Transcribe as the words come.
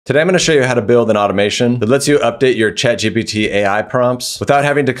Today I'm going to show you how to build an automation that lets you update your ChatGPT AI prompts without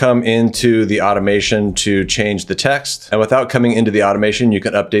having to come into the automation to change the text. And without coming into the automation, you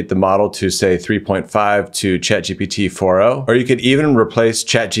can update the model to say 3.5 to ChatGPT 4.0, or you could even replace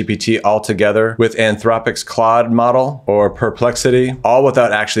ChatGPT altogether with Anthropic's Claude model or Perplexity, all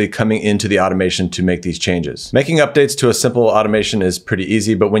without actually coming into the automation to make these changes. Making updates to a simple automation is pretty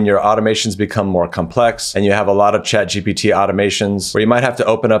easy, but when your automations become more complex and you have a lot of ChatGPT automations where you might have to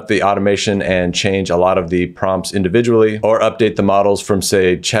open up the automation and change a lot of the prompts individually or update the models from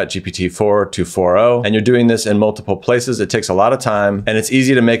say ChatGPT 4 to 4.0, and you're doing this in multiple places, it takes a lot of time and it's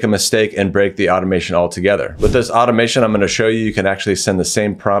easy to make a mistake and break the automation altogether. With this automation I'm going to show you, you can actually send the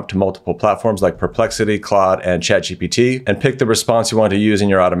same prompt to multiple platforms like Perplexity, Claude, and ChatGPT and pick the response you want to use in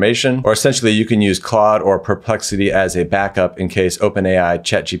your automation, or essentially you can use Claude or Perplexity as a backup in case OpenAI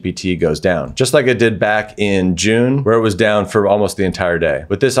ChatGPT goes down. Just like it did back in June where it was down for almost the entire day.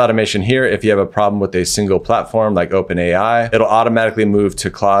 With this automation here, if you have a problem with a single platform like OpenAI, it'll automatically move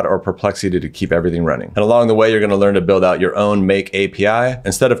to Claude or Perplexity to keep everything running. And along the way, you're going to learn to build out your own Make API.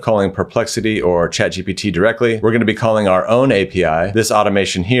 Instead of calling Perplexity or ChatGPT directly, we're going to be calling our own API, this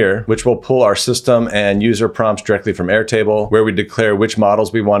automation here, which will pull our system and user prompts directly from Airtable, where we declare which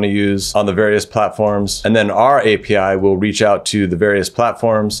models we want to use on the various platforms. And then our API will reach out to the various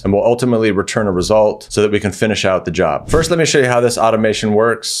platforms and will ultimately return a result so that we can finish out the job. First, let me show you how this automation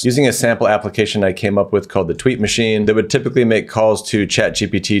works using a sample application I came up with called the Tweet Machine that would typically make calls to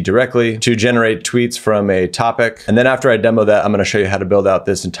ChatGPT directly to generate tweets from a topic. And then after I demo that, I'm going to show you how to build out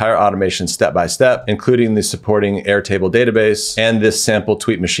this entire automation step by step, including the supporting Airtable database and this sample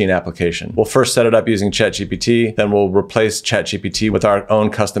Tweet Machine application. We'll first set it up using ChatGPT, then we'll replace ChatGPT with our own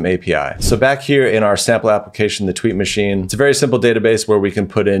custom API. So back here in our sample application, the Tweet Machine, it's a very simple database where we can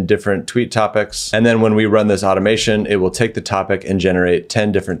put in different tweet topics. And then when we run this automation, it will take the topic and generate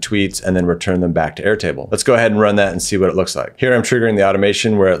 10 different tweets and then return them back to Airtable. Let's go ahead and run that and see what it looks like. Here I'm triggering the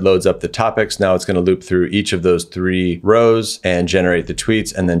automation where it loads up the topics. Now it's going to loop through each of those 3 rows and generate the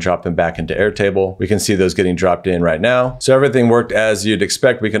tweets and then drop them back into Airtable. We can see those getting dropped in right now. So everything worked as you'd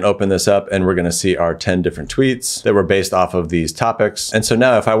expect. We can open this up and we're going to see our 10 different tweets that were based off of these topics. And so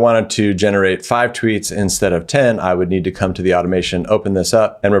now if I wanted to generate 5 tweets instead of 10, I would need to come to the automation, open this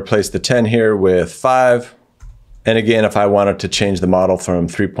up and replace the 10 here with 5. And again, if I wanted to change the model from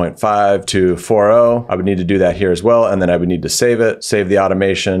 3.5 to 4.0, I would need to do that here as well. And then I would need to save it, save the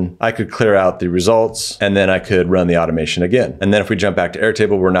automation. I could clear out the results and then I could run the automation again. And then if we jump back to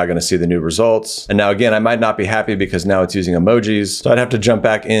Airtable, we're now going to see the new results. And now again, I might not be happy because now it's using emojis. So I'd have to jump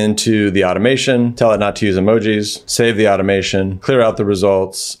back into the automation, tell it not to use emojis, save the automation, clear out the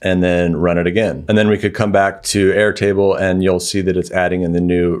results, and then run it again. And then we could come back to Airtable and you'll see that it's adding in the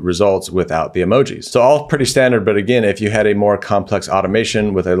new results without the emojis. So all pretty standard, but again, if you had a more complex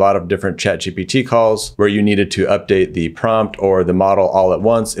automation with a lot of different ChatGPT calls where you needed to update the prompt or the model all at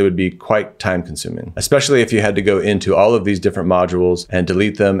once, it would be quite time consuming, especially if you had to go into all of these different modules and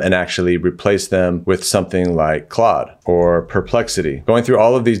delete them and actually replace them with something like Claude or Perplexity. Going through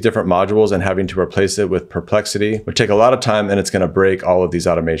all of these different modules and having to replace it with Perplexity would take a lot of time and it's going to break all of these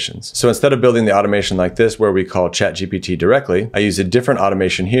automations. So instead of building the automation like this where we call ChatGPT directly, I use a different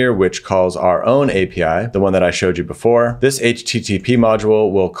automation here which calls our own API, the one that I showed you before. This HTTP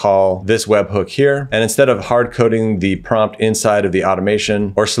module will call this webhook here. And instead of hard coding the prompt inside of the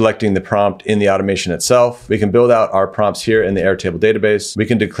automation or selecting the prompt in the automation itself, we can build out our prompts here in the Airtable database. We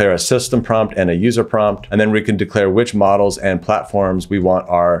can declare a system prompt and a user prompt, and then we can declare which models and platforms we want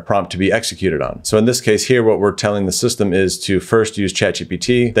our prompt to be executed on. So in this case here, what we're telling the system is to first use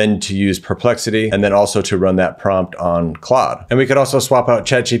ChatGPT, then to use Perplexity, and then also to run that prompt on Claude. And we could also swap out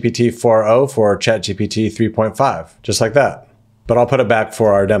ChatGPT 4.0 for ChatGPT 3.5. Just like that. But I'll put it back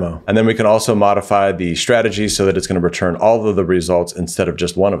for our demo. And then we can also modify the strategy so that it's going to return all of the results instead of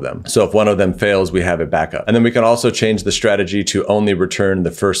just one of them. So if one of them fails, we have it back up. And then we can also change the strategy to only return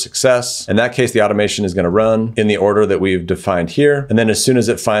the first success. In that case, the automation is going to run in the order that we've defined here. And then as soon as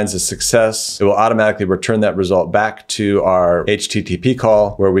it finds a success, it will automatically return that result back to our HTTP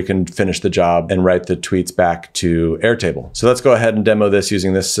call where we can finish the job and write the tweets back to Airtable. So let's go ahead and demo this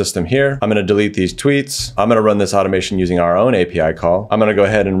using this system here. I'm going to delete these tweets. I'm going to run this automation using our own API call. I'm going to go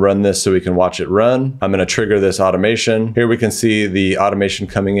ahead and run this so we can watch it run. I'm going to trigger this automation. Here we can see the automation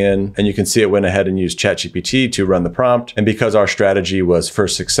coming in and you can see it went ahead and used ChatGPT to run the prompt. And because our strategy was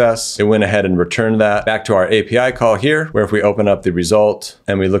first success, it went ahead and returned that back to our API call here, where if we open up the result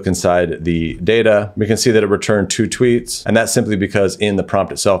and we look inside the data, we can see that it returned 2 tweets. And that's simply because in the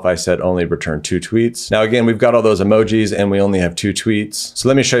prompt itself, I said only return 2 tweets. Now, again, we've got all those emojis and we only have 2 tweets. So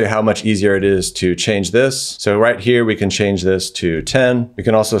let me show you how much easier it is to change this. So right here, we can change this this to 10. We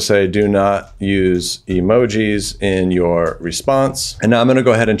can also say do not use emojis in your response. And now I'm gonna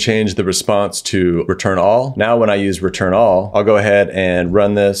go ahead and change the response to return all. Now when I use return all, I'll go ahead and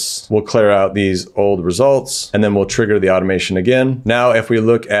run this. We'll clear out these old results and then we'll trigger the automation again. Now if we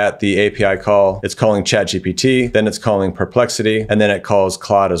look at the API call, it's calling ChatGPT, then it's calling Perplexity, and then it calls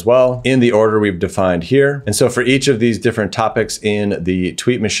Claude as well in the order we've defined here. And so for each of these different topics in the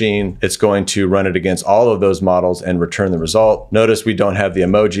tweet machine, it's going to run it against all of those models and return the result. Notice we don't have the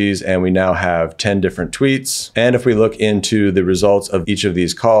emojis and we now have 10 different tweets. And if we look into the results of each of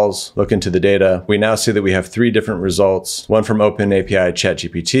these calls, look into the data, we now see that we have 3 different results, one from OpenAPI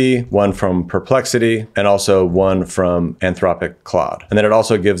ChatGPT, one from Perplexity, and also one from Anthropic Claude. And then it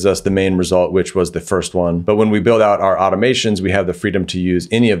also gives us the main result, which was the first one. But when we build out our automations, we have the freedom to use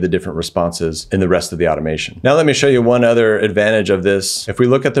any of the different responses in the rest of the automation. Now let me show you one other advantage of this. If we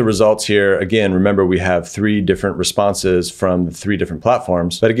look at the results here, again, remember we have 3 different responses from the 3 different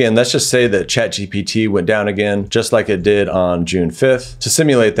platforms. But again, let's just say that ChatGPT went down again, just like it did on June 5th. To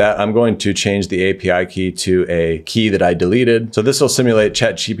simulate that, I'm going to change the API key to a key that I deleted. So this will simulate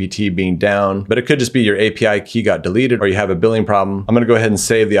ChatGPT being down, but it could just be your API key got deleted or you have a billing problem. I'm gonna go ahead and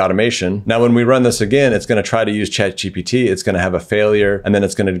save the automation. Now, when we run this again, it's gonna try to use ChatGPT. It's gonna have a failure, and then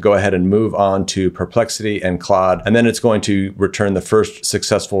it's gonna go ahead and move on to Perplexity and Claude, and then it's going to return the first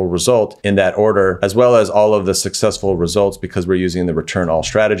successful result in that order, as well as all of the successful results because we're using the return all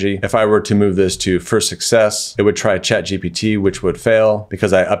strategy. If I were to move this to first success, it would try ChatGPT, which would fail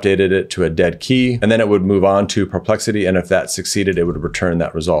because I updated it to a dead key, and then it would move on to Perplexity, and if that succeeded, it would return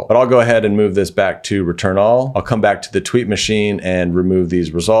that result. But I'll go ahead and move this back to return all. I'll come back to the tweet machine and remove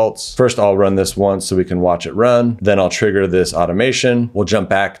these results. First, I'll run this once so we can watch it run. Then I'll trigger this automation. We'll jump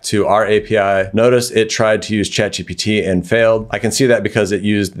back to our API. Notice it tried to use ChatGPT and failed. I can see that because it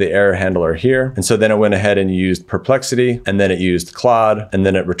used the error handler here. And so then it went ahead and used Perplexity, and then it used Claude, and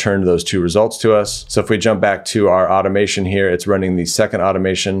then it returned those 2 results to us. So if we jump back to our automation here, it's running the second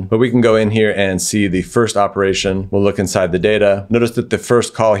automation, but we can go in here and see the first operation. We'll look inside the data. Notice that the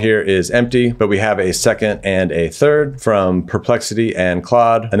first call here is empty, but we have a second and a third from Perplexity and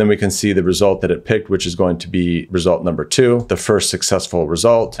Claude. And then we can see the result that it picked, which is going to be result number 2, the first successful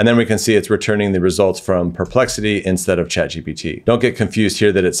result. And then we can see it's returning the results from Perplexity instead of ChatGPT. Don't get confused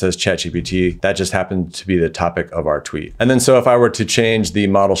here that it says ChatGPT. That just happened to be the topic of our tweet. And then so if I were to change the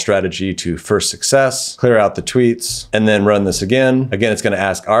model strategy to first success, clear out the tweets, and then run this again, it's going to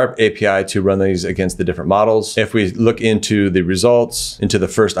ask our API to run these against the different models. If we look into the results, into the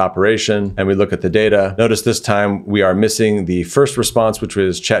first operation, and we look at the data, notice this time we are missing the first response, which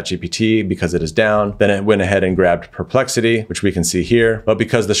was ChatGPT because it is down. Then it went ahead and grabbed Perplexity, which we can see here. But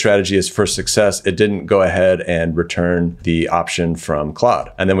because the strategy is first success, it didn't go ahead and return the option from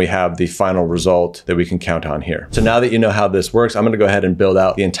Claude. And then we have the final result that we can count on here. So now that you know how this works, I'm going to go ahead and build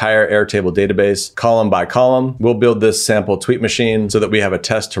out the entire Airtable database column by column. We'll build this sample tweet machine so that we have a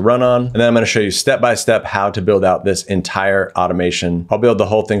test to run on. And then I'm going to show you step by step how to build out this entire automation. I'll build the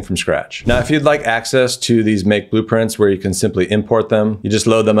whole thing from scratch. Now, if you'd like access to these make blueprints where you can simply import them, you just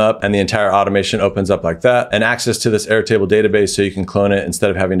load them up and the entire automation opens up like that, and access to this Airtable database so you can clone it instead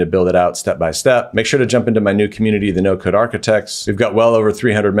of having to build it out step by step. Make sure to jump into my new community, the No Code Architects. We've got well over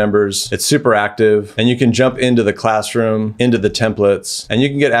 300 members. It's super active, and you can jump into the classroom, into the templates, and you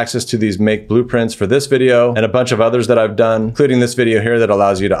can get access to these make blueprints for this video and a bunch of others that I've done, including this video here that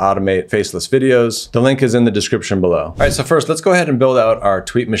allows you to automate faceless videos. The link is in the description below. All right, so first let's go ahead and build out our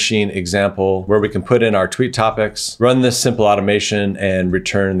tweet machine example where we can put in our tweet topics, run this simple automation, and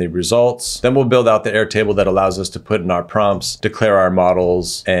return the results. Then we'll build out the Airtable that allows us to put in our prompts, declare our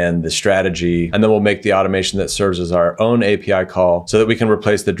models and the strategy, and then we'll make the automation that serves as our own API call so that we can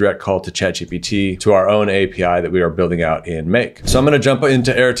replace the direct call to ChatGPT to our own API that we are building out in Make. So I'm going to jump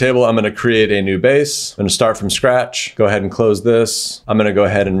into Airtable. I'm going to create a new base. I'm going to start from scratch. Go ahead and close this. I'm going to go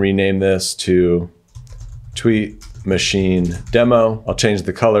ahead and rename this to Tweet Machine Demo. I'll change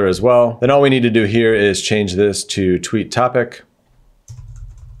the color as well. Then all we need to do here is change this to tweet topic.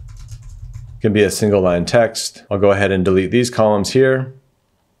 It can be a single line text. I'll go ahead and delete these columns here.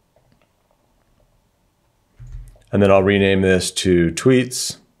 And then I'll rename this to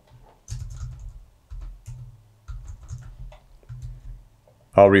tweets.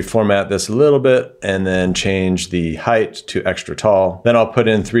 I'll reformat this a little bit and then change the height to extra tall. Then I'll put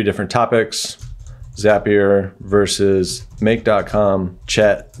in 3 different topics: Zapier versus Make.com,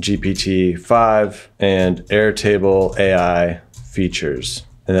 ChatGPT 5, and Airtable AI features.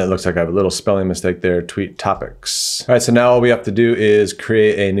 And it looks like I have a little spelling mistake there, tweet topics. All right, so now all we have to do is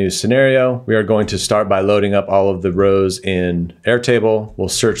create a new scenario. We are going to start by loading up all of the rows in Airtable. We'll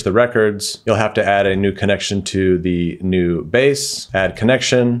search the records. You'll have to add a new connection to the new base. Add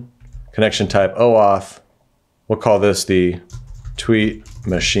connection type OAuth. We'll call this the tweet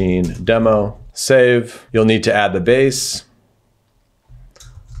machine demo. Save. You'll need to add the base.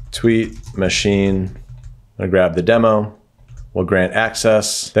 Tweet machine. I'm gonna grab the demo. We'll grant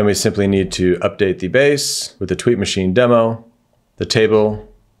access. Then we simply need to update the base with the tweet machine demo. The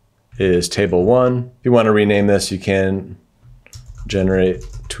table is table 1. If you want to rename this, you can generate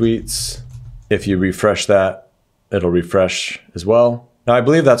tweets. If you refresh that, it'll refresh as well. Now I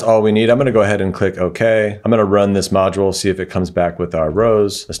believe that's all we need. I'm going to go ahead and click OK. I'm going to run this module, see if it comes back with our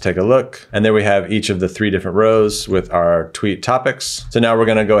rows. Let's take a look. And there we have each of the 3 different rows with our tweet topics. So now we're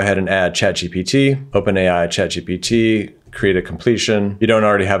going to go ahead and add ChatGPT, OpenAI ChatGPT, create a completion. If you don't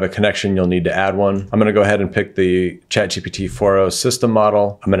already have a connection, you'll need to add one. I'm going to go ahead and pick the ChatGPT 4.0 system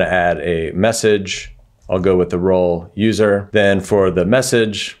model. I'm going to add a message. I'll go with the role user. Then for the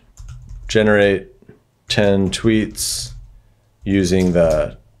message, generate 10 tweets using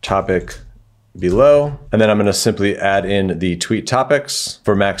the topic below. And then I'm going to simply add in the tweet topics.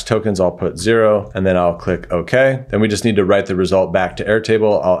 For max tokens, I'll put 0 and then I'll click OK. Then we just need to write the result back to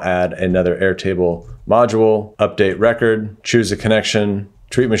Airtable. I'll add another Airtable module, update record, choose a connection,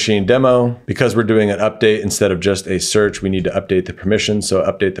 tweet machine demo. Because we're doing an update instead of just a search, we need to update the permissions. So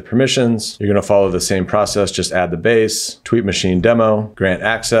update the permissions. You're going to follow the same process, just add the base, tweet machine demo, grant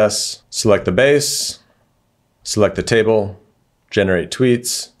access, select the base, select the table, generate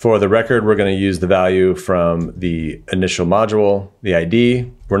tweets. For the record, we're going to use the value from the initial module, the ID.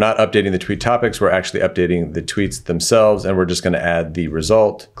 We're not updating the tweet topics, we're actually updating the tweets themselves, and we're just going to add the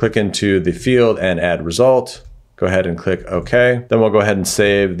result. Click into the field and add result. Go ahead and click OK. Then we'll go ahead and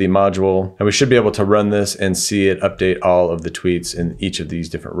save the module, and we should be able to run this and see it update all of the tweets in each of these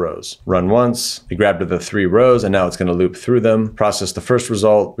different rows. Run once, it grabbed the 3 rows, and now it's going to loop through them, process the first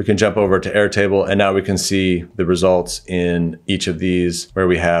result. We can jump over to Airtable, and now we can see the results in each of these where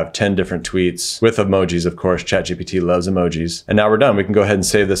we have 10 different tweets with emojis. Of course, ChatGPT loves emojis. And now we're done. We can go ahead and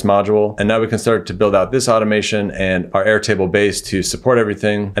save this module, and now we can start to build out this automation and our Airtable base to support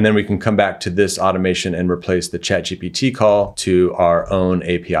everything. And then we can come back to this automation and replace the ChatGPT call to our own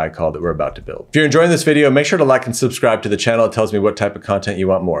API call that we're about to build. If you're enjoying this video, make sure to like and subscribe to the channel. It tells me what type of content you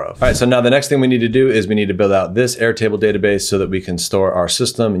want more of. All right, so now the next thing we need to do is we need to build out this Airtable database so that we can store our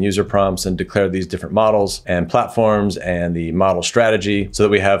system and user prompts and declare these different models and platforms and the model strategy so that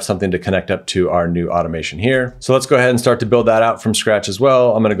we have something to connect up to our new automation here. So let's go ahead and start to build that out from scratch as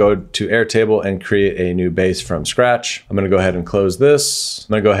well. I'm going to go to Airtable and create a new base from scratch. I'm going to go ahead and close this.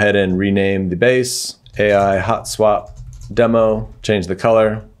 I'm going to go ahead and rename the base. AI hot swap demo, change the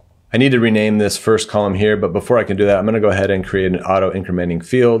color. I need to rename this first column here, but before I can do that, I'm going to go ahead and create an auto incrementing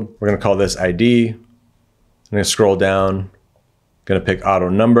field. We're going to call this ID. I'm going to scroll down, going to pick auto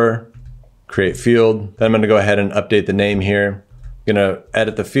number, create field. Then I'm going to go ahead and update the name here. I'm going to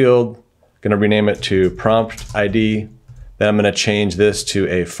edit the field, going to rename it to prompt ID. Then I'm going to change this to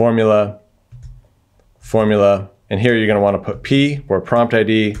a formula. And here you're going to want to put P or prompt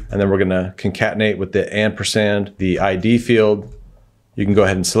ID, and then we're going to concatenate with the ampersand, the ID field. You can go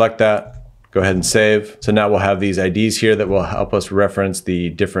ahead and select that, go ahead and save. So now we'll have these IDs here that will help us reference the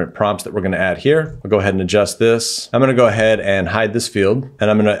different prompts that we're going to add here. We'll go ahead and adjust this. I'm going to go ahead and hide this field, and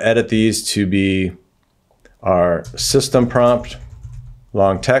I'm going to edit these to be our system prompt,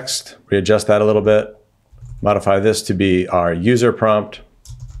 long text, readjust that a little bit, modify this to be our user prompt,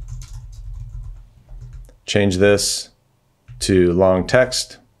 change this to long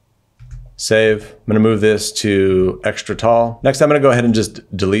text, save. I'm going to move this to extra tall. Next, I'm going to go ahead and just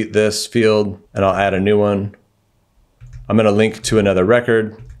delete this field, and I'll add a new one. I'm going to link to another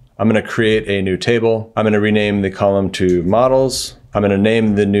record. I'm going to create a new table. I'm going to rename the column to models. I'm going to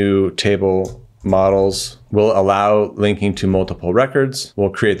name the new table models. We'll allow linking to multiple records.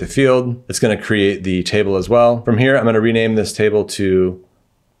 We'll create the field. It's going to create the table as well. From here, I'm going to rename this table to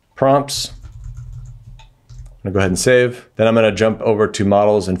prompts. I'm going to go ahead and save. Then I'm going to jump over to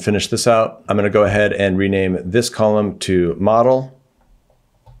models and finish this out. I'm going to go ahead and rename this column to model.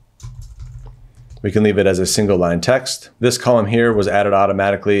 We can leave it as a single line text. This column here was added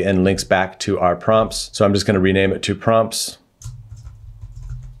automatically and links back to our prompts. So I'm just going to rename it to prompts.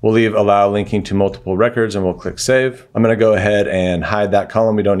 We'll leave allow linking to multiple records and we'll click save. I'm going to go ahead and hide that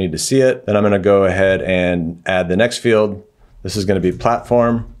column. We don't need to see it. Then I'm going to go ahead and add the next field. This is going to be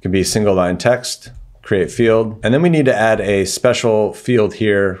platform. It can be single line text. create field. And then we need to add a special field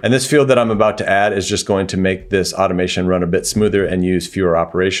here. And this field that I'm about to add is just going to make this automation run a bit smoother and use fewer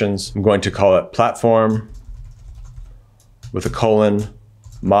operations. I'm going to call it platform with a colon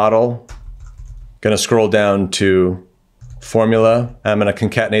model. Gonna scroll down to formula. I'm gonna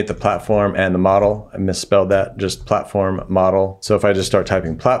concatenate the platform and the model. I misspelled that, just platform model. So if I just start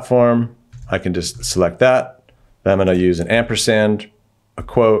typing platform, I can just select that. Then I'm gonna use an ampersand, a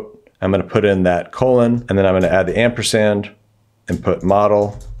quote. I'm gonna put in that colon, and then I'm gonna add the ampersand and put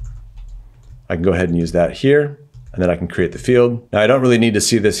model. I can go ahead and use that here, and then I can create the field. Now I don't really need to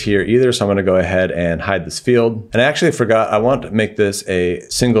see this here either, so I'm gonna go ahead and hide this field. And I actually forgot, I want to make this a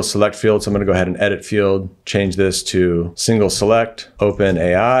single select field, so I'm gonna go ahead and edit field, change this to single select, open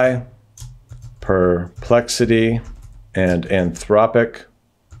AI, Perplexity, and Anthropic.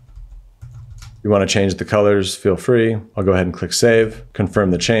 You want to change the colors, feel free. I'll go ahead and click save,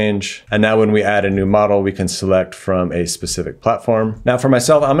 confirm the change. And now when we add a new model, we can select from a specific platform. Now for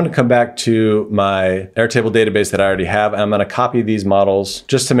myself, I'm going to come back to my Airtable database that I already have. And I'm going to copy these models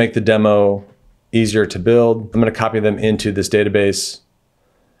just to make the demo easier to build. I'm going to copy them into this database.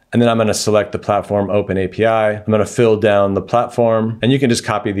 And then I'm going to select the platform open API. I'm going to fill down the platform, and you can just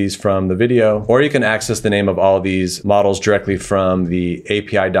copy these from the video, or you can access the name of all these models directly from the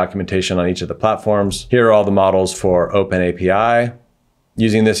API documentation on each of the platforms. Here are all the models for open API.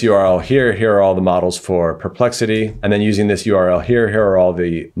 Using this URL here are all the models for Perplexity. And then using this URL here are all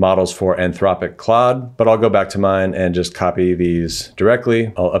the models for Anthropic Claude. But I'll go back to mine and just copy these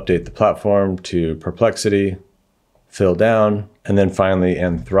directly. I'll update the platform to Perplexity, fill down, and then finally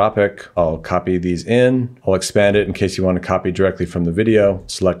Anthropic. I'll copy these in. I'll expand it in case you want to copy directly from the video.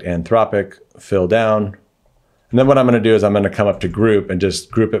 Select Anthropic, fill down. And then what I'm going to do is I'm going to come up to group and just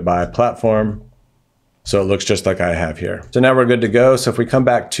group it by platform, so it looks just like I have here. So now we're good to go. So if we come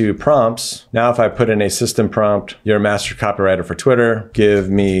back to prompts, now if I put in a system prompt, you're a master copywriter for Twitter, give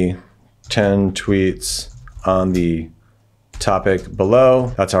me 10 tweets on the topic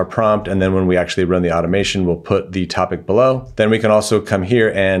below. That's our prompt. And then when we actually run the automation, we'll put the topic below. Then we can also come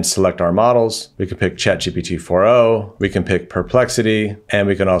here and select our models. We can pick ChatGPT 4.0, we can pick Perplexity, and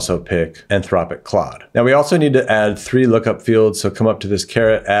we can also pick Anthropic Claude. Now we also need to add 3 lookup fields. So come up to this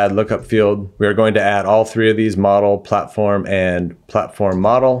caret, add lookup field. We are going to add all 3 of these: model, platform, and platform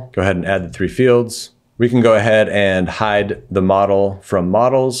model. Go ahead and add the 3 fields. We can go ahead and hide the model from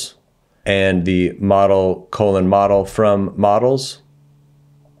models and the model : model from models,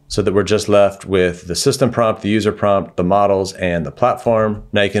 so that we're just left with the system prompt, the user prompt, the models, and the platform.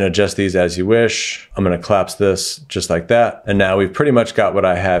 Now you can adjust these as you wish. I'm going to collapse this just like that. And now we've pretty much got what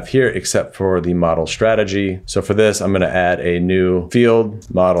I have here except for the model strategy. So for this, I'm going to add a new field,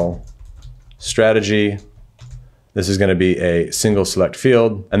 model strategy. This is going to be a single select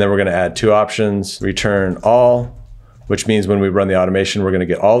field. And then we're going to add 2 options: return all, which means when we run the automation, we're going to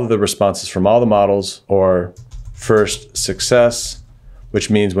get all of the responses from all the models, or first success, which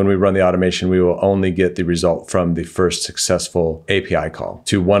means when we run the automation, we will only get the result from the first successful API call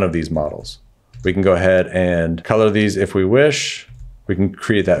to one of these models. We can go ahead and color these if we wish. We can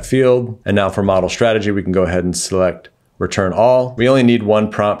create that field. And now for model strategy, we can go ahead and select return all. We only need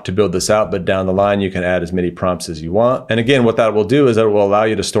 1 prompt to build this out, but down the line, you can add as many prompts as you want. And again, what that will do is that it will allow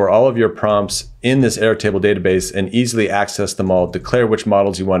you to store all of your prompts in this Airtable database and easily access them all, declare which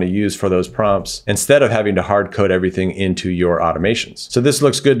models you want to use for those prompts, instead of having to hard code everything into your automations. So this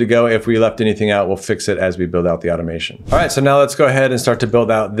looks good to go. If we left anything out, we'll fix it as we build out the automation. All right, so now let's go ahead and start to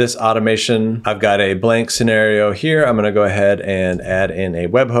build out this automation. I've got a blank scenario here. I'm going to go ahead and add in a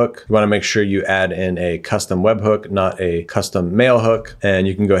webhook. You want to make sure you add in a custom webhook, not a custom mail hook. And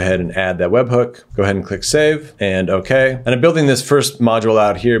you can go ahead and add that webhook. Go ahead and click save and OK. And I'm building this first module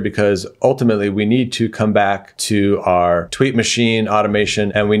out here because ultimately we need to come back to our tweet machine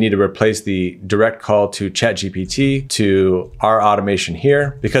automation, and we need to replace the direct call to ChatGPT to our automation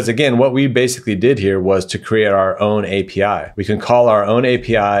here. Because again, what we basically did here was to create our own API. We can call our own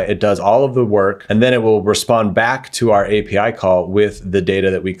API, it does all of the work, and then it will respond back to our API call with the data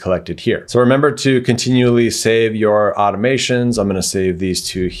that we collected here. So remember to continually save your automations. I'm going to save these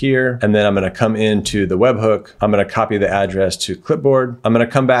 2 here, and then I'm going to come into the webhook. I'm going to copy the address to clipboard. I'm going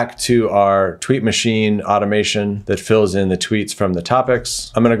to come back to our tweet machine automation that fills in the tweets from the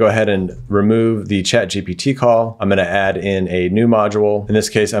topics. I'm going to go ahead and remove the ChatGPT call. I'm going to add in a new module. In this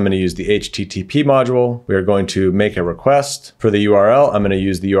case, I'm going to use the HTTP module. We are going to make a request. For the URL, I'm going to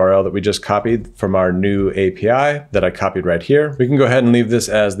use the URL that we just copied from our new API that I copied right here. We can go ahead and leave this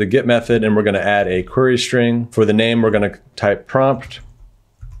as the get method, and we're going to add a query string. For the name, we're going to type prompt.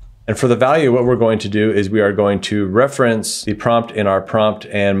 And for the value, what we're going to do is we are going to reference the prompt in our prompt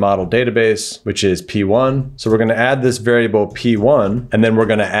and model database, which is P1. So we're going to add this variable P1, and then we're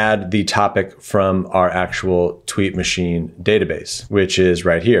going to add the topic from our actual tweet machine database, which is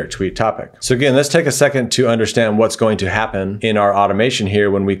right here, tweet topic. So again, let's take a second to understand what's going to happen in our automation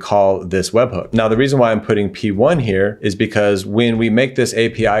here when we call this webhook. Now, the reason why I'm putting P1 here is because when we make this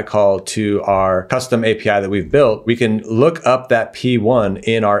API call to our custom API that we've built, we can look up that P1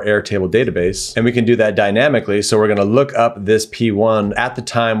 in our Airtable database, and we can do that dynamically. So we're going to look up this P1 at the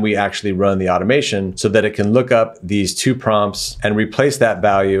time we actually run the automation so that it can look up these two prompts and replace that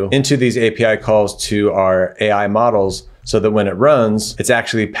value into these API calls to our AI models, so that when it runs, it's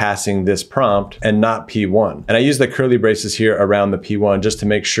actually passing this prompt and not P1. And I use the curly braces here around the P1 just to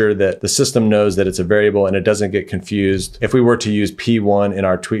make sure that the system knows that it's a variable and it doesn't get confused. If we were to use P1 in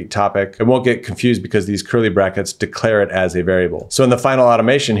our tweet topic, it won't get confused because these curly brackets declare it as a variable. So in the final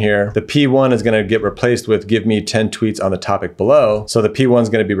automation here, the P1 is going to get replaced with give me 10 tweets on the topic below. So the P1 is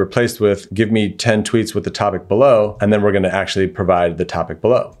going to be replaced with give me 10 tweets with the topic below, and then we're going to actually provide the topic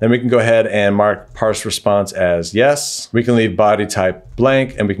below. Then we can go ahead and mark parse response as yes. We can leave body type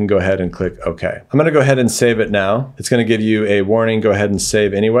blank, and we can go ahead and click OK. I'm going to go ahead and save it now. It's going to give you a warning. Go ahead and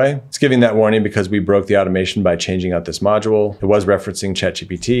save anyway. It's giving that warning because we broke the automation by changing out this module. It was referencing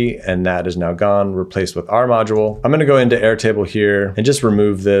ChatGPT, and that is now gone, replaced with our module. I'm going to go into Airtable here and just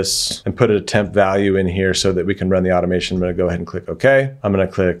remove this and put a temp value in here so that we can run the automation. I'm going to go ahead and click OK. I'm going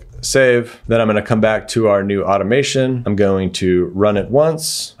to click save. Then I'm going to come back to our new automation. I'm going to run it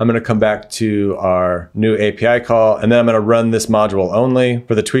once. I'm going to come back to our new API call, and then I'm going to run this module only.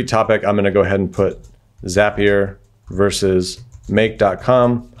 For the tweet topic, I'm going to go ahead and put Zapier versus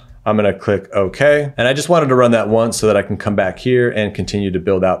make.com. I'm going to click OK. And I just wanted to run that once so that I can come back here and continue to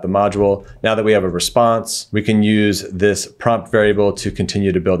build out the module. Now that we have a response, we can use this prompt variable to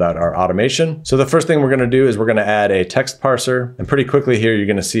continue to build out our automation. So the first thing we're going to do is we're going to add a text parser. And pretty quickly here, you're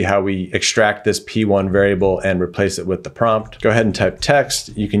going to see how we extract this P1 variable and replace it with the prompt. Go ahead and type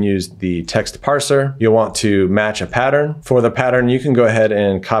text. You can use the text parser. You'll want to match a pattern. For the pattern, you can go ahead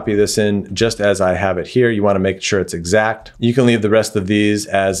and copy this in just as I have it here. You want to make sure it's exact. You can leave the rest of these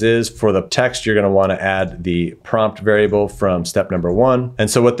as is. For the text, you're going to want to add the prompt variable from step number 1. And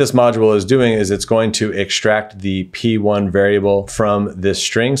so what this module is doing is it's going to extract the P1 variable from this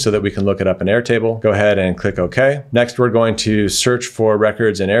string so that we can look it up in Airtable. Go ahead and click OK. Next, we're going to search for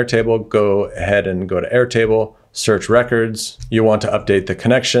records in Airtable. Go ahead and go to Airtable. Search records. You want to update the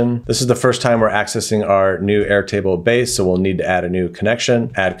connection. This is the first time we're accessing our new Airtable base, so we'll need to add a new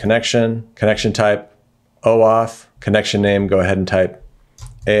connection. Add connection, connection type, OAuth, connection name, go ahead and type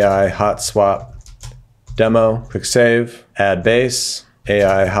AI hot swap demo, click save, add base,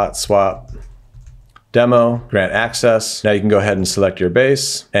 AI hot swap demo, grant access. Now you can go ahead and select your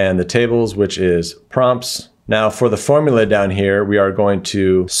base and the tables, which is prompts. Now for the formula down here, we are going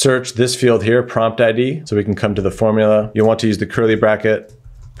to search this field here, prompt ID. So we can come to the formula. You'll want to use the curly bracket,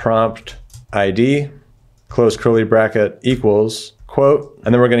 prompt ID, close curly bracket equals quote,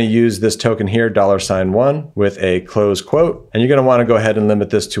 and then we're going to use this token here, $1, with a close quote. And you're going to want to go ahead and limit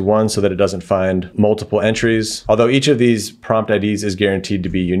this to 1 so that it doesn't find multiple entries. Although each of these prompt IDs is guaranteed to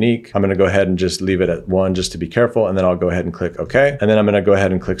be unique, I'm going to go ahead and just leave it at 1 just to be careful. And then I'll go ahead and click OK. And then I'm going to go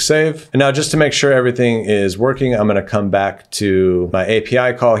ahead and click save. And now just to make sure everything is working, I'm going to come back to my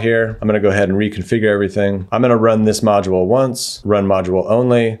API call here. I'm going to go ahead and reconfigure everything. I'm going to run this module once, run module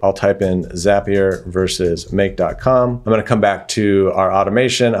only. I'll type in Zapier versus make.com. I'm going to come back to our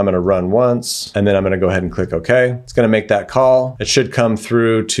automation. I'm going to run once, and then I'm going to go ahead and click OK. It's going to make that call. It should come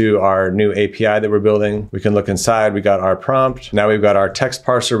through to our new API that we're building. We can look inside. We got our prompt. Now we've got our text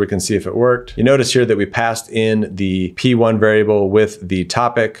parser. We can see if it worked. You notice here that we passed in the P1 variable with the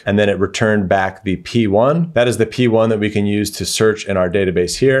topic, and then it returned back the P1. That is the P1 that we can use to search in our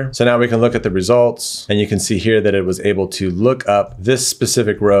database here. So now we can look at the results, and you can see here that it was able to look up this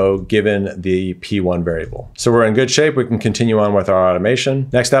specific row given the P1 variable. So we're in good shape. We can continue on with our automation.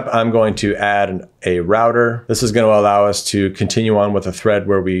 Next up, I'm going to add a router. This is going to allow us to continue on with a thread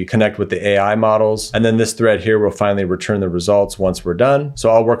where we connect with the AI models. And then this thread here will finally return the results once we're done. So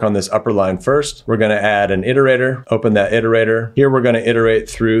I'll work on this upper line first. We're going to add an iterator, open that iterator. Here we're going to iterate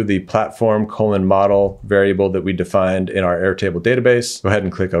through the platform:model variable that we defined in our Airtable database. Go ahead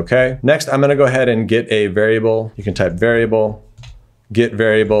and click OK. Next, I'm going to go ahead and get a variable. You can type variable, get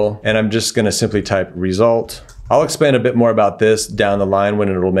variable, and I'm just going to simply type result I'll explain a bit more about this down the line when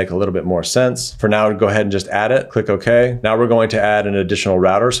it'll make a little bit more sense. For now, go ahead and just add it, click OK. Now we're going to add an additional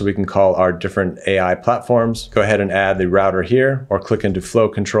router so we can call our different AI platforms. Go ahead and add the router here, or click into flow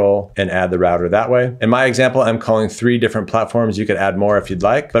control and add the router that way. In my example, I'm calling 3 different platforms. You could add more if you'd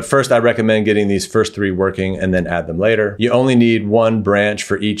like, but first I recommend getting these first 3 working and then add them later. You only need 1 branch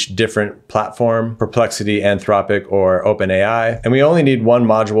for each different platform, Perplexity, Anthropic, or OpenAI, and we only need 1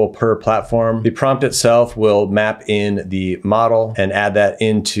 module per platform. The prompt itself will map in the model and add that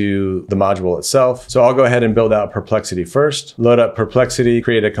into the module itself. So I'll go ahead and build out Perplexity first, load up Perplexity,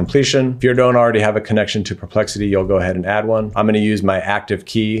 create a completion. If you don't already have a connection to Perplexity, you'll go ahead and add one. I'm going to use my active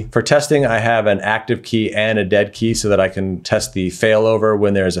key. For testing, I have an active key and a dead key so that I can test the failover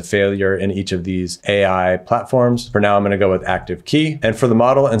when there's a failure in each of these AI platforms. For now, I'm going to go with active key. And for the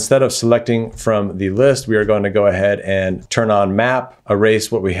model, instead of selecting from the list, we are going to go ahead and turn on map,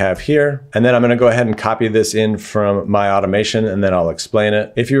 erase what we have here. And then I'm going to go ahead and copy this in from my automation, and then I'll explain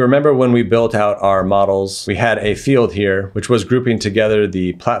it. If you remember when we built out our models, we had a field here, which was grouping together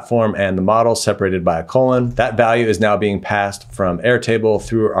the platform and the model separated by a colon. That value is now being passed from Airtable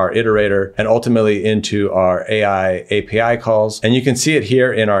through our iterator and ultimately into our AI API calls. And you can see it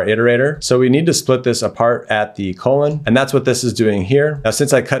here in our iterator. So we need to split this apart at the colon, and that's what this is doing here. Now,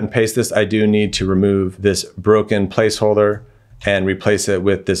 since I cut and paste this, I do need to remove this broken placeholder and replace it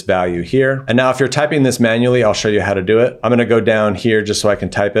with this value here. And now if you're typing this manually, I'll show you how to do it. I'm gonna go down here just so I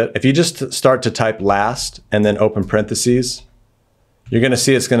can type it. If you just start to type last and then open parentheses, you're gonna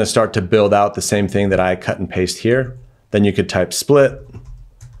see it's gonna start to build out the same thing that I cut and paste here. Then you could type split,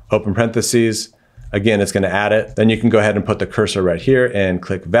 open parentheses. Again, it's gonna add it. Then you can go ahead and put the cursor right here and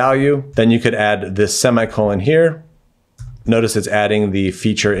click value. Then you could add this semicolon here. Notice it's adding the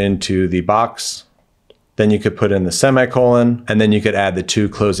feature into the box. Then you could put in the semicolon, and then you could add the 2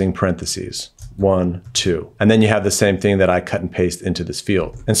 closing parentheses. 1, 2. And then you have the same thing that I cut and paste into this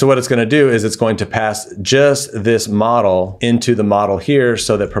field. And so what it's going to do is it's going to pass just this model into the model here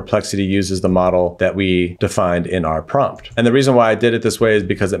so that Perplexity uses the model that we defined in our prompt. And the reason why I did it this way is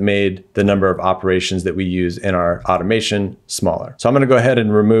because it made the number of operations that we use in our automation smaller. So I'm going to go ahead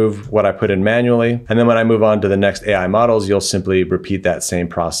and remove what I put in manually. And then when I move on to the next AI models, you'll simply repeat that same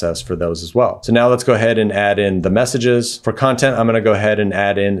process for those as well. So now let's go ahead and add in the messages. For content, I'm going to go ahead and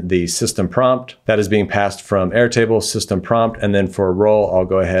add in the system prompt. That is being passed from Airtable system prompt. And then for a role, I'll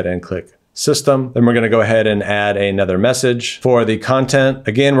go ahead and click system. Then we're going to go ahead and add another message. For the content,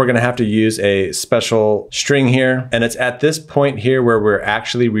 again, we're going to have to use a special string here. And it's at this point here where we're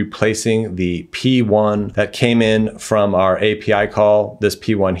actually replacing the P1 that came in from our API call, this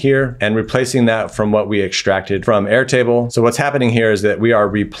P1 here, and replacing that from what we extracted from Airtable. So what's happening here is that we are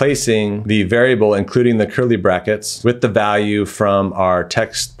replacing the variable, including the curly brackets, with the value from our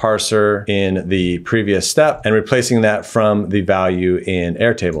text parser in the previous step and replacing that from the value in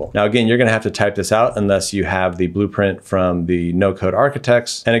Airtable. Now, again, you're going to have to type this out unless you have the blueprint from the no-code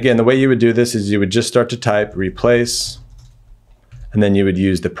architects. And again, the way you would do this is you would just start to type replace, and then you would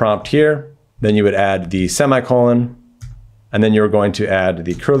use the prompt here. Then you would add the semicolon, and then you're going to add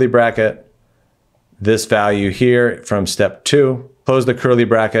the curly bracket, this value here from step 2, close the curly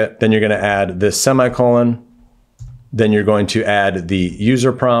bracket, then you're going to add this semicolon, then you're going to add the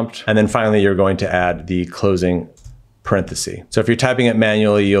user prompt, and then finally you're going to add the closing parenthesis. So if you're typing it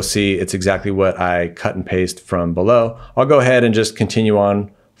manually, you'll see it's exactly what I cut and paste from below. I'll go ahead and just continue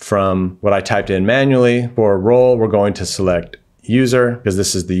on from what I typed in manually. For a role, we're going to select user because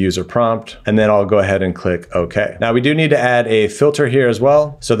this is the user prompt, and then I'll go ahead and click OK. Now we do need to add a filter here as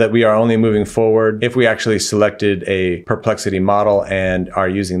well so that we are only moving forward if we actually selected a Perplexity model and are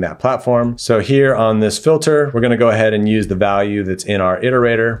using that platform. So here on this filter, we're going to go ahead and use the value that's in our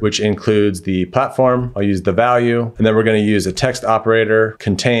iterator, which includes the platform. I'll use the value, and then we're going to use a text operator,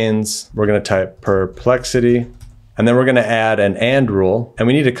 contains, we're going to type Perplexity. And then we're going to add an and rule, and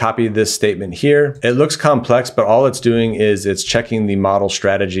we need to copy this statement here. It looks complex, but all it's doing is it's checking the model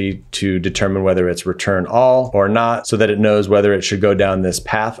strategy to determine whether it's return all or not, so that it knows whether it should go down this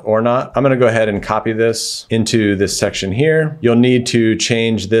path or not. I'm going to go ahead and copy this into this section here. You'll need to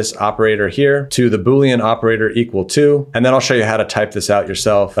change this operator here to the Boolean operator equal to, and then I'll show you how to type this out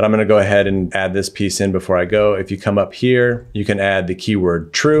yourself. But I'm going to go ahead and add this piece in before I go. If you come up here, you can add the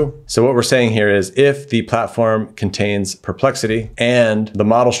keyword true. So what we're saying here is if the platform contains Perplexity and the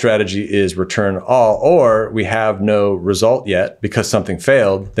model strategy is return all, or we have no result yet because something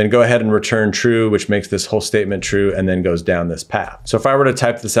failed, then go ahead and return true, which makes this whole statement true and then goes down this path. So if I were to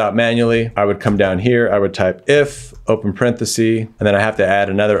type this out manually, I would come down here, I would type if open parenthesis, and then I have to add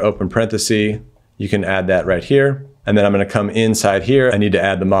another open parenthesis. You can add that right here. And then I'm going to come inside here. I need to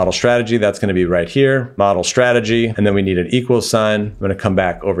add the model strategy. That's going to be right here, model strategy. And then we need an equal sign. I'm going to come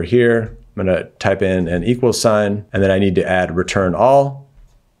back over here. I'm going to type in an equal sign, and then I need to add return all.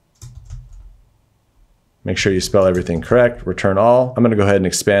 Make sure you spell everything correct, return all. I'm going to go ahead and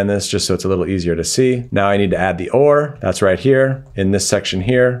expand this just so it's a little easier to see. Now I need to add the or. That's right here in this section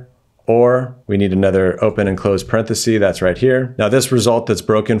here. Or we need another open and close parenthesis. That's right here. Now this result that's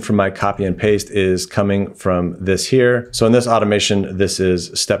broken from my copy and paste is coming from this here. So in this automation, this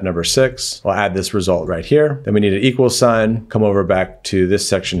is step number 6. I'll add this result right here. Then we need an equal sign, come over back to this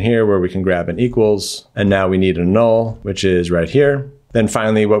section here where we can grab an equals. And now we need a null, which is right here. Then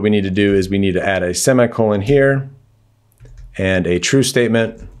finally, what we need to do is we need to add a semicolon here and a true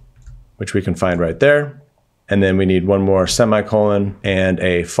statement, which we can find right there. And then we need one more semicolon and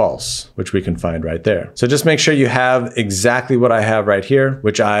a false, which we can find right there. So just make sure you have exactly what I have right here,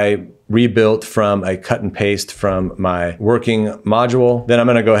 which I rebuilt from a cut and paste from my working module. Then I'm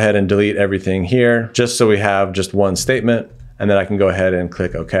going to go ahead and delete everything here just so we have just one statement. And then I can go ahead and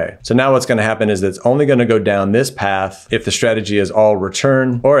click OK. So now what's going to happen is it's only going to go down this path if the strategy is all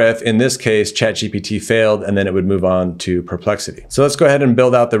return, or if in this case, ChatGPT failed, and then it would move on to Perplexity. So let's go ahead and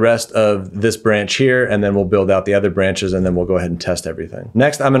build out the rest of this branch here, and then we'll build out the other branches, and then we'll go ahead and test everything.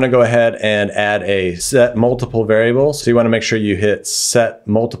 Next, I'm going to go ahead and add a set multiple variables. So you want to make sure you hit set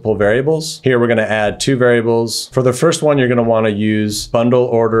multiple variables. Here, we're going to add 2 variables. For the first one, you're going to want to use bundle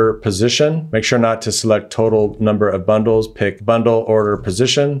order position. Make sure not to select total number of bundles. Pick bundle order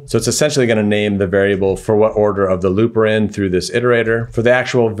position. So it's essentially going to name the variable for what order of the loop we're in through this iterator. For the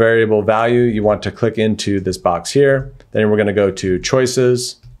actual variable value, you want to click into this box here. Then we're going to go to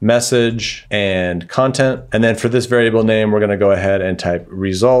choices, message, and content. And then for this variable name, we're going to go ahead and type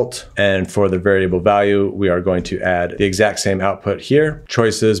result. And for the variable value, we are going to add the exact same output here,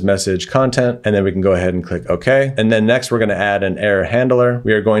 choices, message, content, and then we can go ahead and click OK. And then next, we're going to add an error handler.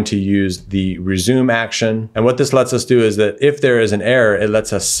 We are going to use the resume action. And what this lets us do is that if there is an error, it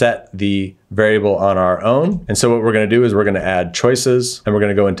lets us set the variable on our own. And so what we're going to do is we're going to add choices, and we're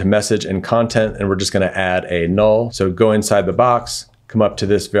going to go into message and content, and we're just going to add a null. So go inside the box, come up to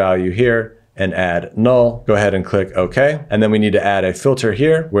this value here and add null. Go ahead and click OK. And then we need to add a filter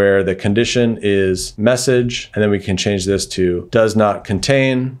here where the condition is message. And then we can change this to does not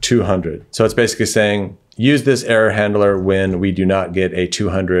contain 200. So it's basically saying use this error handler when we do not get a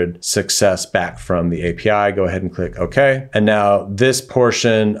 200 success back from the API. Go ahead and click OK. And now this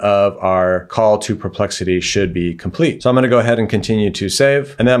portion of our call to Perplexity should be complete. So I'm going to go ahead and continue to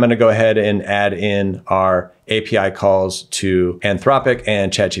save. And then I'm going to go ahead and add in our API calls to Anthropic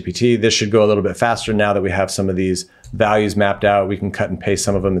and ChatGPT. This should go a little bit faster now that we have some of these values mapped out. We can cut and paste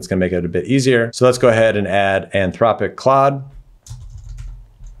some of them. It's going to make it a bit easier. So let's go ahead and add Anthropic Claude.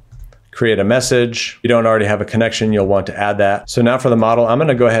 Create a message. If you don't already have a connection, you'll want to add that. So now for the model, I'm going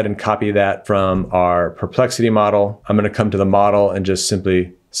to go ahead and copy that from our Perplexity model. I'm going to come to the model and just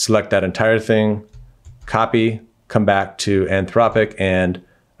simply select that entire thing, copy, come back to Anthropic, and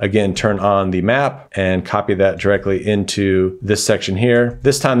again, turn on the map and copy that directly into this section here.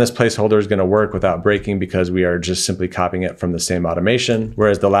 This time, this placeholder is going to work without breaking because we are just simply copying it from the same automation.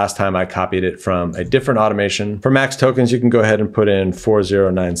 Whereas the last time I copied it from a different automation. For max tokens, you can go ahead and put in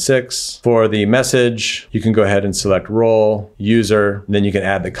 4096. For the message, you can go ahead and select role, user, then you can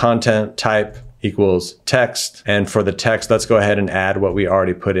add the content type equals text. And for the text, let's go ahead and add what we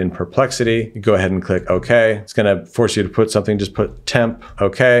already put in Perplexity. You go ahead and click OK. It's going to force you to put something, just put temp,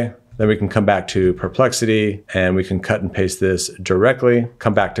 OK. Then we can come back to Perplexity and we can cut and paste this directly.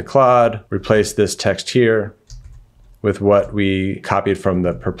 Come back to Claude, replace this text here with what we copied from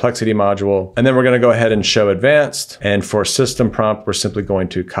the Perplexity module. And then we're going to go ahead and show advanced. And for system prompt, we're simply going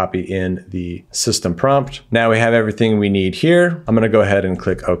to copy in the system prompt. Now we have everything we need here. I'm going to go ahead and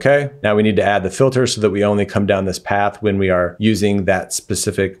click OK. Now we need to add the filter so that we only come down this path when we are using that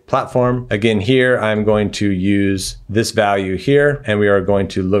specific platform. Again, here, I'm going to use this value here, and we are going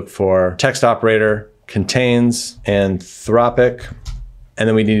to look for text operator contains Anthropic. And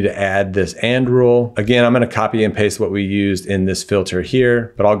then we need to add this and rule. Again, I'm going to copy and paste what we used in this filter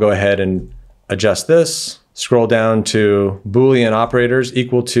here, but I'll go ahead and adjust this. Scroll down to Boolean operators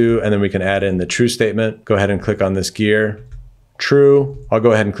equal to, and then we can add in the true statement. Go ahead and click on this gear. True. I'll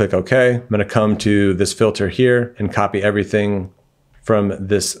go ahead and click OK. I'm going to come to this filter here and copy everything from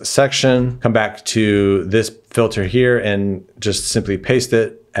this section. Come back to this filter here and just simply paste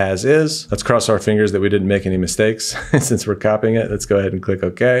it as is. Let's cross our fingers that we didn't make any mistakes since we're copying it. Let's go ahead and click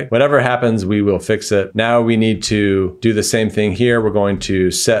OK. Whatever happens, we will fix it. Now we need to do the same thing here. We're going to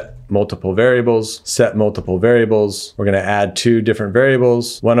set multiple variables, set multiple variables. We're going to add 2 different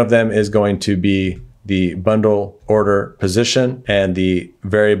variables. One of them is going to be the bundle order position, and the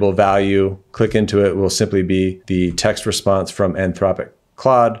variable value, click into it, will simply be the text response from Anthropic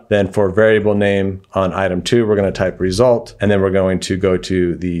Claude. Then for variable name on item 2, we're going to type result, and then we're going to go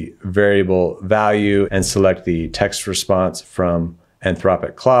to the variable value and select the text response from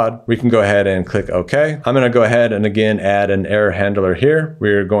Anthropic Claude. We can go ahead and click OK. I'm going to go ahead and again add an error handler here.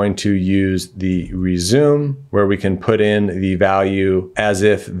 We're going to use the resume, where we can put in the value as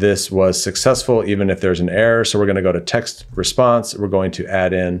if this was successful, even if there's an error. So we're going to go to text response. We're going to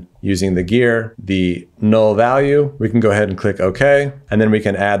add in, using the gear, the null value. We can go ahead and click OK. And then we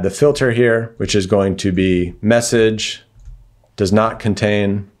can add the filter here, which is going to be message does not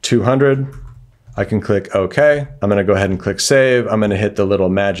contain 200. I can click OK. I'm going to go ahead and click save. I'm going to hit the little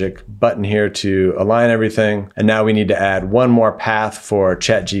magic button here to align everything. And now we need to add one more path for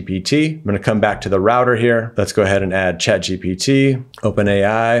ChatGPT. I'm going to come back to the router here. Let's go ahead and add ChatGPT,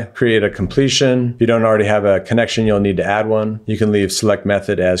 OpenAI, create a completion. If you don't already have a connection, you'll need to add one. You can leave select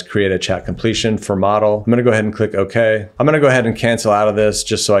method as create a chat completion for model. I'm going to go ahead and click OK. I'm going to go ahead and cancel out of this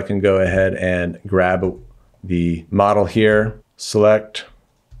just so I can go ahead and grab the model here, select,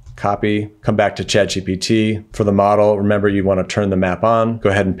 copy, come back to ChatGPT. For the model, remember you want to turn the map on. Go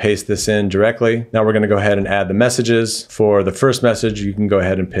ahead and paste this in directly. Now we're going to go ahead and add the messages. For the first message, you can go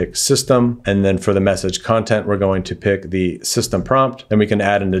ahead and pick system. And then for the message content, we're going to pick the system prompt. Then we can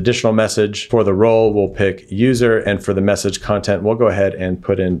add an additional message. For the role, we'll pick user. And for the message content, we'll go ahead and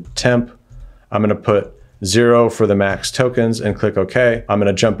put in temp. I'm going to put 0 for the max tokens and click OK. I'm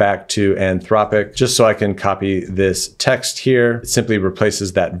going to jump back to Anthropic just so I can copy this text here. It simply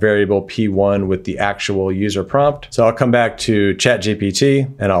replaces that variable P1 with the actual user prompt. So I'll come back to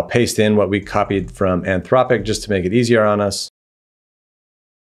ChatGPT and I'll paste in what we copied from Anthropic just to make it easier on us.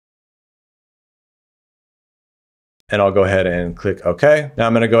 And I'll go ahead and click OK. Now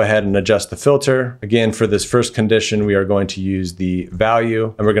I'm going to go ahead and adjust the filter. Again, for this first condition, we are going to use the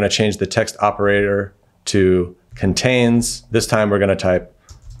value, and we're going to change the text operator to contains. This time we're going to type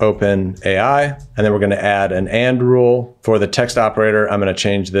OpenAI, and then we're going to add an AND rule. For the text operator, I'm going to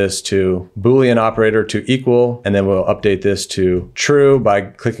change this to Boolean operator to equal, and then we'll update this to true by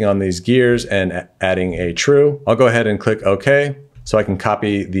clicking on these gears and adding a true. I'll go ahead and click OK so I can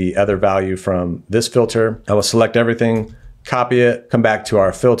copy the other value from this filter. I will select everything, copy it, come back to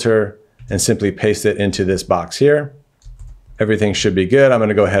our filter, and simply paste it into this box here. Everything should be good. I'm going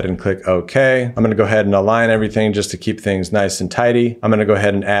to go ahead and click OK. I'm going to go ahead and align everything just to keep things nice and tidy. I'm going to go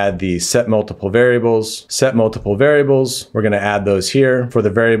ahead and add the set multiple variables. Set multiple variables, we're going to add those here. For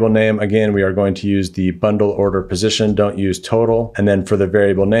the variable name, again, we are going to use the bundle order position. Don't use total. And then for the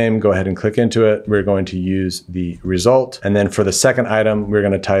variable name, go ahead and click into it. We're going to use the result. And then for the second item, we're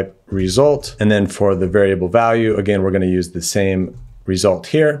going to type result. And then for the variable value, again, we're going to use the same result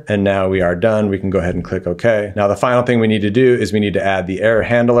here. And now we are done. We can go ahead and click OK. Now the final thing we need to do is we need to add the error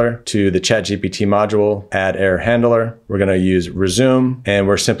handler to the ChatGPT module. Add error handler. We're going to use resume, and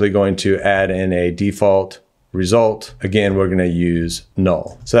we're simply going to add in a default result. Again, we're going to use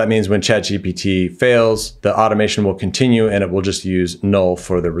null. So that means when ChatGPT fails, the automation will continue and it will just use null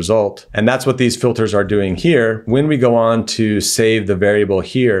for the result. And that's what these filters are doing here. When we go on to save the variable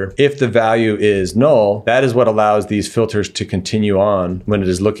here, if the value is null, that is what allows these filters to continue on when it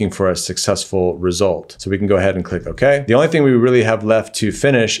is looking for a successful result. So we can go ahead and click OK. The only thing we really have left to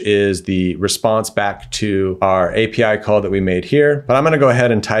finish is the response back to our API call that we made here. But I'm going to go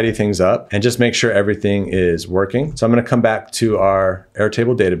ahead and tidy things up and just make sure everything is working. So I'm going to come back to our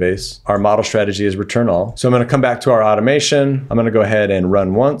Airtable database. Our model strategy is return all. So I'm going to come back to our automation. I'm going to go ahead and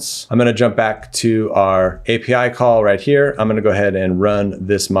run once. I'm going to jump back to our API call right here. I'm going to go ahead and run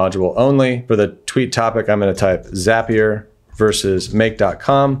this module only. For the tweet topic, I'm going to type Zapier versus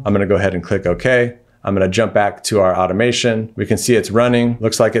make.com. I'm going to go ahead and click OK. I'm going to jump back to our automation. We can see it's running.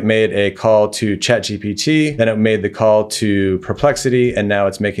 Looks like it made a call to ChatGPT, then it made the call to Perplexity, and now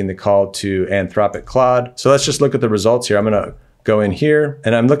it's making the call to Anthropic Claude. So let's just look at the results here. I'm going to go in here,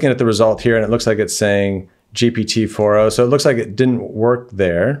 and I'm looking at the result here, and it looks like it's saying GPT 4.0. So it looks like it didn't work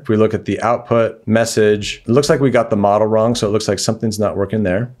there. If we look at the output message, it looks like we got the model wrong. So it looks like something's not working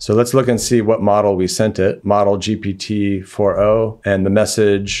there. So let's look and see what model we sent it. Model GPT 4.0. And the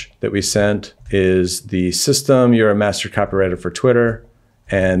message that we sent is the system, you're a master copywriter for Twitter.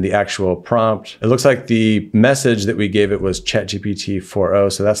 And the actual prompt, it looks like the message that we gave it was ChatGPT 4.0,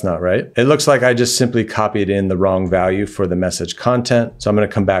 so that's not right. It looks like I just simply copied in the wrong value for the message content. So I'm going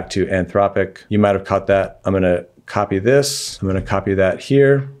to come back to Anthropic. You might have caught that. I'm going to copy this. I'm going to copy that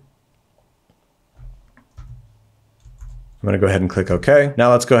here. I'm going to go ahead and click OK.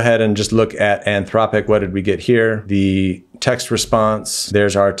 Now let's go ahead and just look at Anthropic. What did we get here? The text response.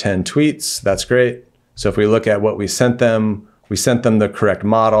 There's our 10 tweets. That's great. So if we look at what we sent them the correct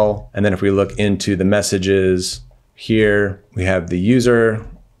model. And then if we look into the messages here, we have the user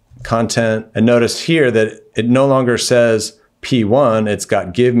content. And notice here that it no longer says P1, it's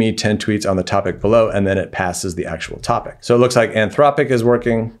got give me 10 tweets on the topic below, and then it passes the actual topic. So it looks like Anthropic is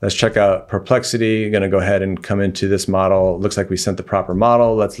working. Let's check out Perplexity. Gonna go ahead and come into this model. Looks like we sent the proper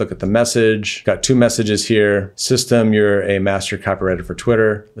model. Let's look at the message. Got 2 messages here. System, you're a master copywriter for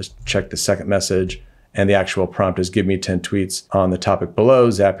Twitter. Let's check the second message. And the actual prompt is give me 10 tweets on the topic below,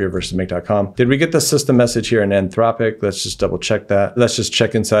 Zapier versus Make.com. Did we get the system message here in Anthropic? Let's just double check that. Let's just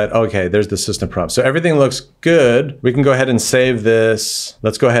check inside. Okay, there's the system prompt. So everything looks good. We can go ahead and save this.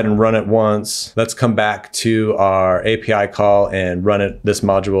 Let's go ahead and run it once. Let's come back to our API call and run it, this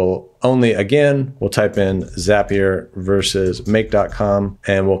module only again. We'll type in Zapier versus Make.com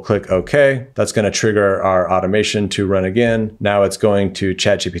and we'll click OK. That's going to trigger our automation to run again. Now it's going to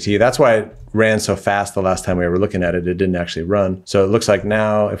ChatGPT. That's why it ran so fast the last time we were looking at it. It didn't actually run. So it looks like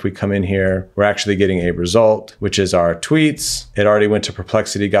now if we come in here, we're actually getting a result, which is our tweets. It already went to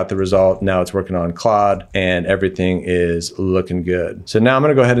Perplexity, got the result. Now it's working on Claude and everything is looking good. So now I'm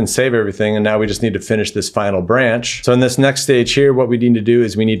going to go ahead and save everything. And now we just need to finish this final branch. So in this next stage here, what we need to do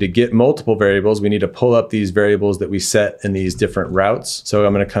is we need to get multiple variables. We need to pull up these variables that we set in these different routes. So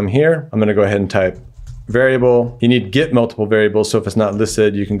I'm going to come here. I'm going to go ahead and type variable. You need get multiple variables. So if it's not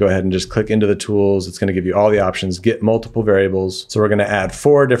listed, you can go ahead and just click into the tools. It's going to give you all the options, get multiple variables. So we're going to add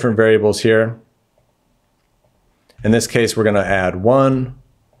 4 different variables here. In this case, we're going to add 1,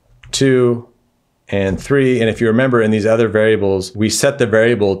 2, and 3. And if you remember in these other variables, we set the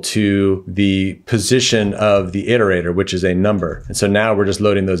variable to the position of the iterator, which is a number. And so now we're just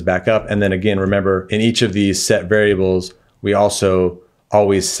loading those back up. And then again, remember in each of these set variables, we also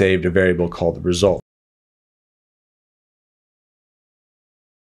always saved a variable called the result.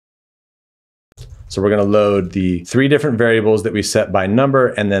 So we're going to load the 3 different variables that we set by number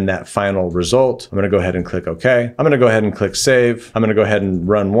and then that final result. I'm going to go ahead and click OK. I'm going to go ahead and click save. I'm going to go ahead and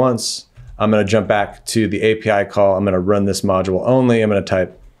run once. I'm going to jump back to the API call. I'm going to run this module only. I'm going to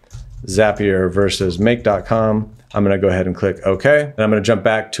type Zapier versus Make.com. I'm going to go ahead and click OK. And I'm going to jump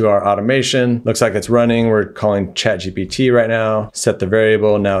back to our automation. Looks like it's running. We're calling ChatGPT right now. Set the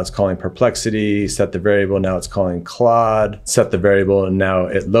variable. Now it's calling Perplexity. Set the variable. Now it's calling Claude. Set the variable. And now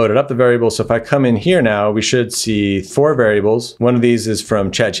it loaded up the variable. So if I come in here now, we should see 4 variables. One of these is from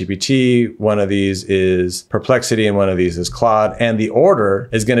ChatGPT. One of these is Perplexity. And one of these is Claude. And the order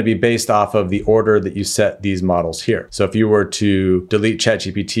is going to be based off of the order that you set these models here. So if you were to delete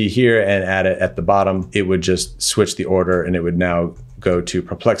ChatGPT here and add it at the bottom, it would just switch the order and it would now go to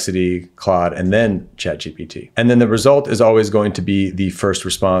Perplexity, Claude, and then ChatGPT. And then the result is always going to be the first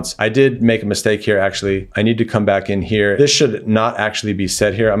response. I did make a mistake here, actually. I need to come back in here. This should not actually be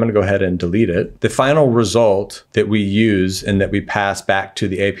set here. I'm going to go ahead and delete it. The final result that we use and that we pass back to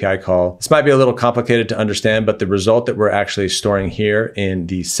the API call, this might be a little complicated to understand, but the result that we're actually storing here in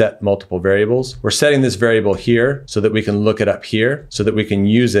the set multiple variables, we're setting this variable here so that we can look it up here so that we can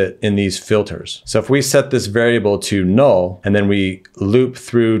use it in these filters. So if we set this variable to null and then we loop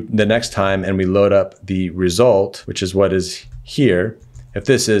through the next time and we load up the result, which is what is here. If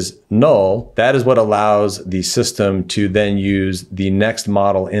this is null, that is what allows the system to then use the next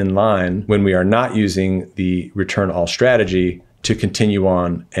model in line when we are not using the return all strategy to continue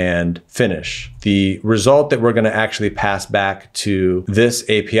on and finish. The result that we're going to actually pass back to this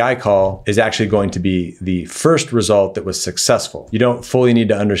API call is actually going to be the first result that was successful. You don't fully need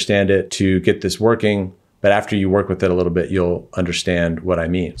to understand it to get this working, but after you work with it a little bit, you'll understand what I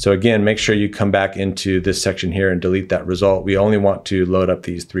mean. So again, make sure you come back into this section here and delete that result. We only want to load up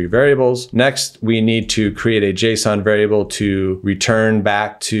these 3 variables. Next, we need to create a JSON variable to return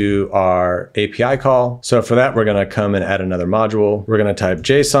back to our API call. So for that, we're going to come and add another module. We're going to type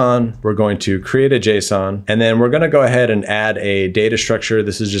JSON. We're going to create a JSON, and then we're going to go ahead and add a data structure.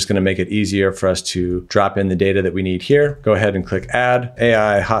 This is just going to make it easier for us to drop in the data that we need here. Go ahead and click add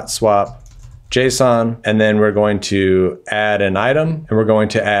AI hot swap JSON, and then we're going to add an item, and we're going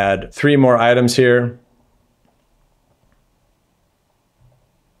to add 3 more items here.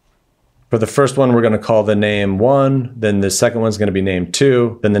 For the first one, we're going to call the name 1, then the second one's going to be named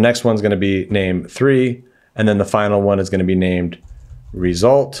 2, then the next one's going to be named 3, and then the final one is going to be named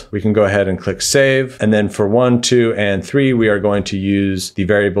result. We can go ahead and click save. And then for 1, 2, and 3, we are going to use the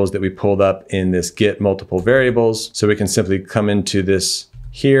variables that we pulled up in this get multiple variables. So we can simply come into this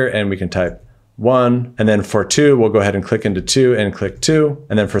here and we can type 1, and then for 2, we'll go ahead and click into 2 and click 2.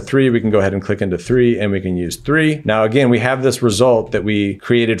 And then for 3, we can go ahead and click into 3 and we can use 3. Now, again, we have this result that we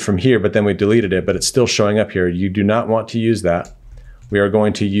created from here, but then we deleted it, but it's still showing up here. You do not want to use that. we are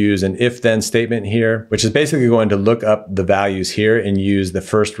going to use an if-then statement here, which is basically going to look up the values here and use the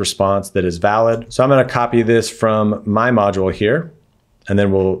first response that is valid. So I'm going to copy this from my module here, and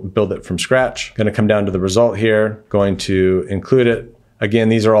then we'll build it from scratch. Going to come down to the result here, going to include it. Again,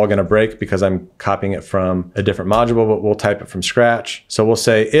 these are all going to break because I'm copying it from a different module, but we'll type it from scratch. So we'll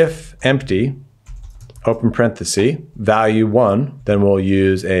say if empty, open parenthesis, value 1, then we'll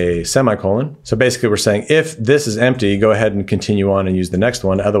use a semicolon. So basically we're saying if this is empty, go ahead and continue on and use the next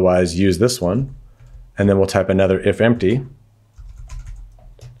one. Otherwise, use this one. And then we'll type another if empty,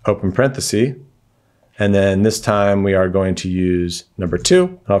 open parenthesis. And then this time we are going to use number 2.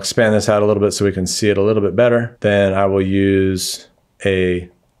 And I'll expand this out a little bit so we can see it a little bit better. Then I will use a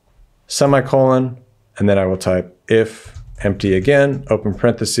semicolon, and then I will type if empty again, open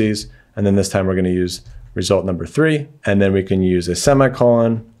parentheses. And then this time we're going to use result number 3, and then we can use a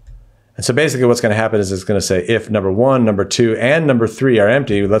semicolon. And so basically what's going to happen is it's going to say if number 1, number 2, and number 3 are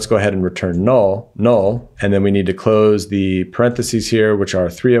empty, let's go ahead and return null. And then we need to close the parentheses here, which are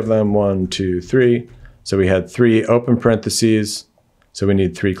 3 of them, 1, 2, 3. So we had 3 open parentheses, so we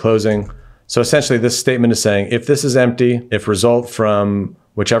need 3 closing. So essentially this statement is saying if this is empty, if result from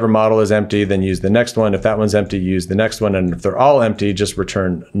whichever model is empty, then use the next one. If that one's empty, use the next one. And if they're all empty, just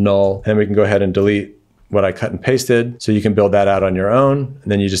return null. And we can go ahead and delete what I cut and pasted. So you can build that out on your own.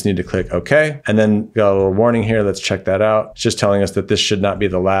 And then you just need to click OK. And then got a little warning here. Let's check that out. It's just telling us that this should not be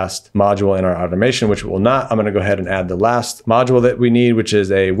the last module in our automation, which it will not. I'm going to go ahead and add the last module that we need, which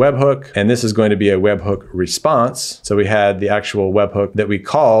is a webhook. And this is going to be a webhook response. So we had the actual webhook that we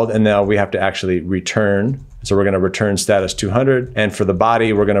called, and now we have to actually return. So we're going to return status 200. And for the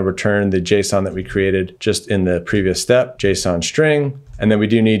body, we're going to return the JSON that we created just in the previous step, JSON string. And then we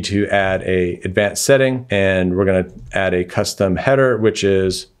do need to add a advanced setting, and we're going to add a custom header, which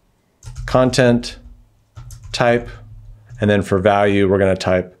is content type. And then for value, we're going to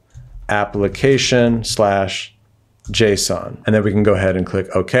type application/JSON. And then we can go ahead and click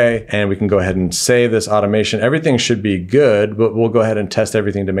OK, and we can go ahead and save this automation. Everything should be good, but we'll go ahead and test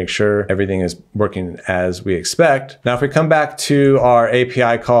everything to make sure everything is working as we expect. Now, if we come back to our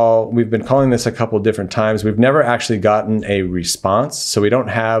API call, we've been calling this a couple different times. We've never actually gotten a response, so we don't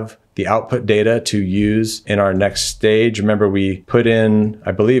have the output data to use in our next stage. Remember, we put in,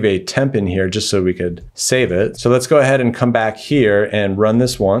 I believe, a temp in here just so we could save it. So let's go ahead and come back here and run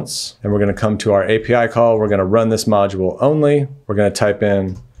this once. And we're going to come to our API call. We're going to run this module only. We're going to type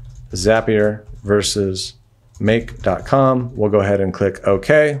in Zapier versus make.com. We'll go ahead and click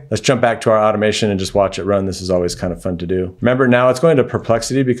OK. Let's jump back to our automation and just watch it run. This is always kind of fun to do. Remember, now it's going to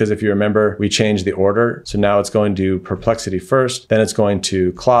Perplexity because if you remember, we changed the order. So now it's going to Perplexity first, then it's going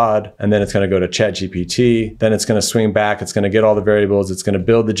to Claude, and then it's going to go to ChatGPT. Then it's going to swing back. It's going to get all the variables. It's going to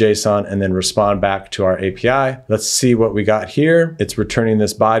build the JSON and then respond back to our API. Let's see what we got here. It's returning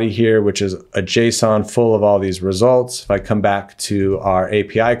this body here, which is a JSON full of all these results. If I come back to our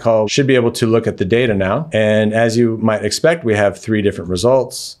API call, should be able to look at the data now. And as you might expect, we have 3 different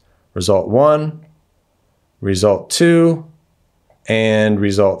results. Result 1, result 2, and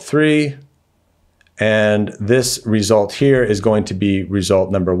result 3. And this result here is going to be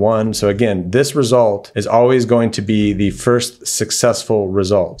result number 1. So again, this result is always going to be the first successful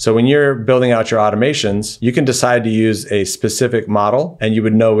result. So when you're building out your automations, you can decide to use a specific model, and you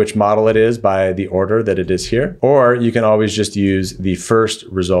would know which model it is by the order that it is here. Or you can always just use the first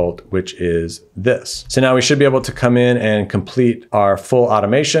result, which is this. So now we should be able to come in and complete our full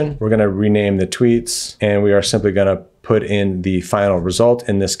automation. We're going to rename the tweets, and we are simply going to put in the final result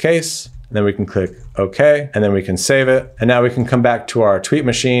in this case. And then we can click OK, and then we can save it. And now we can come back to our tweet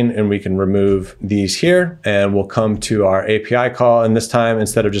machine and we can remove these here, and we'll come to our API call. And this time,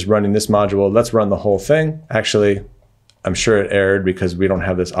 instead of just running this module, let's run the whole thing. Actually, I'm sure it errored because we don't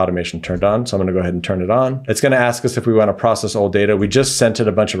have this automation turned on. So I'm going to go ahead and turn it on. It's going to ask us if we want to process old data. We just sent it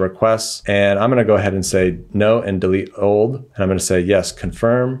a bunch of requests, and I'm going to go ahead and say no and delete old. And I'm going to say yes,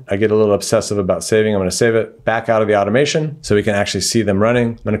 confirm. I get a little obsessive about saving. I'm going to save it back out of the automation so we can actually see them running.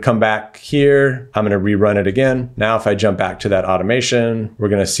 I'm going to come back here. I'm going to rerun it again. Now, if I jump back to that automation, we're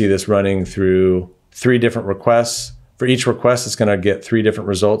going to see this running through 3 different requests. For each request, it's going to get 3 different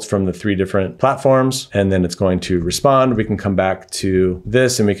results from the 3 different platforms, and then it's going to respond. We can come back to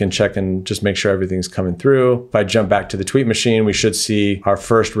this and we can check and just make sure everything's coming through. If I jump back to the tweet machine, we should see our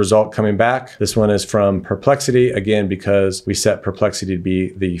first result coming back. This one is from Perplexity, again, because we set Perplexity to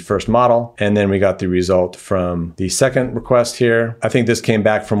be the first model. And then we got the result from the second request here. I think this came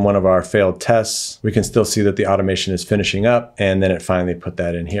back from one of our failed tests. We can still see that the automation is finishing up, and then it finally put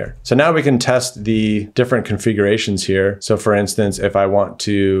that in here. So now we can test the different configurations here here. So for instance, if I want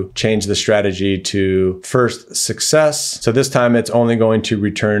to change the strategy to first success, so this time it's only going to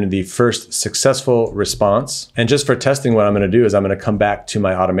return the first successful response. And just for testing, what I'm going to do is I'm going to come back to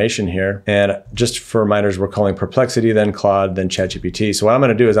my automation here. And just for reminders, we're calling Perplexity, then Claude, then ChatGPT. So what I'm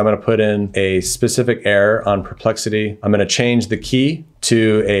going to do is I'm going to put in a specific error on Perplexity. I'm going to change the key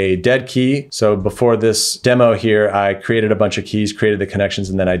to a dead key. So before this demo here, I created a bunch of keys, created the connections,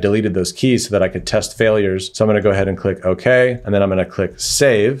 and then I deleted those keys so that I could test failures. So I'm going to go ahead and click OK, and then I'm going to click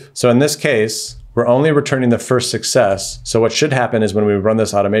Save. So in this case, we're only returning the first success. So what should happen is when we run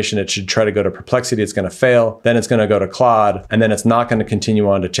this automation, it should try to go to Perplexity, it's going to fail, then it's going to go to Claude, and then it's not going to continue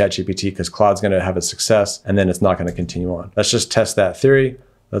on to ChatGPT because Claude's going to have a success, and then it's not going to continue on. Let's just test that theory.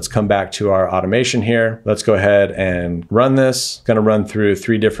 Let's come back to our automation here. Let's go ahead and run this. It's going to run through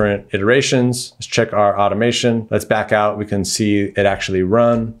 3 different iterations. Let's check our automation. Let's back out. We can see it actually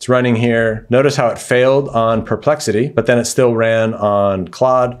run. It's running here. Notice how it failed on Perplexity, but then it still ran on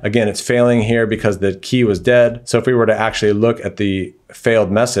Claude. Again, it's failing here because the key was dead. So if we were to actually look at the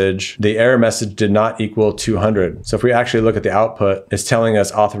failed message, the error message did not equal 200. So if we actually look at the output, it's telling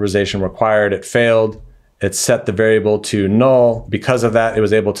us authorization required. It failed. It set the variable to null. Because of that, it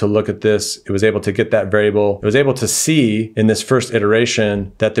was able to look at this. It was able to get that variable. It was able to see in this first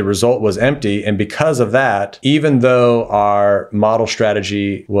iteration that the result was empty. And because of that, even though our model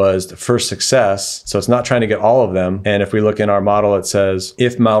strategy was the first success, so it's not trying to get all of them. And if we look in our model, it says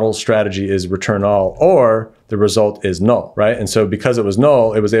if model strategy is return all, or the result is null, right? And so because it was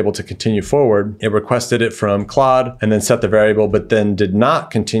null, it was able to continue forward. It requested it from Claude and then set the variable, but then did not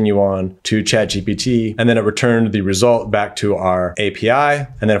continue on to ChatGPT. And then it returned the result back to our API.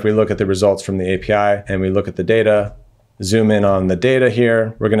 And then if we look at the results from the API and we look at the data, zoom in on the data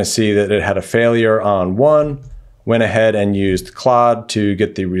here, we're going to see that it had a failure on 1, went ahead and used Claude to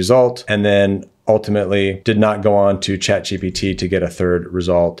get the result, and then ultimately did not go on to ChatGPT to get a third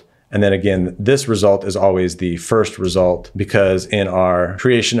result. And then again, this result is always the first result because in our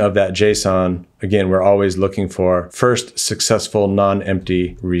creation of that JSON, again, we're always looking for first successful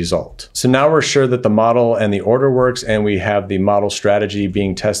non-empty result. So now we're sure that the model and the order works and we have the model strategy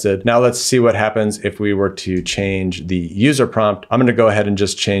being tested. Now let's see what happens if we were to change the user prompt. I'm going to go ahead and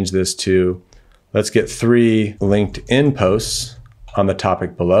just change this to, let's get 3 LinkedIn posts on the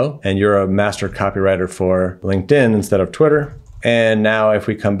topic below. And you're a master copywriter for LinkedIn instead of Twitter. And now if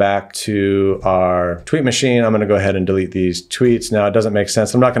we come back to our tweet machine, I'm going to go ahead and delete these tweets. Now it doesn't make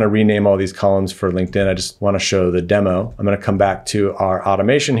sense. I'm not going to rename all these columns for LinkedIn. I just want to show the demo. I'm going to come back to our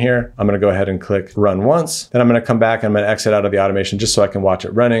automation here. I'm going to go ahead and click run once. Then I'm going to come back and I'm going to exit out of the automation just so I can watch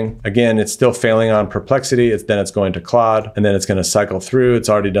it running. Again, it's still failing on Perplexity. Then it's going to Claude and then it's going to cycle through. It's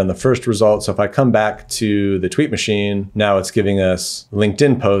already done the first result. So if I come back to the tweet machine, now it's giving us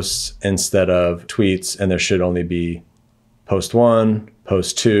LinkedIn posts instead of tweets, and there should only be post 1,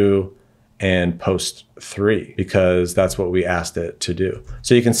 post 2, and post 3, because that's what we asked it to do.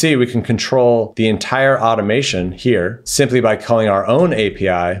 So you can see we can control the entire automation here simply by calling our own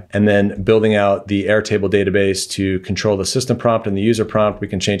API and then building out the Airtable database to control the system prompt and the user prompt. We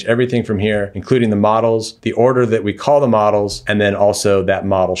can change everything from here, including the models, the order that we call the models, and then also that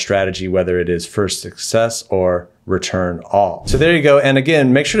model strategy, whether it is first success or return all. So there you go. And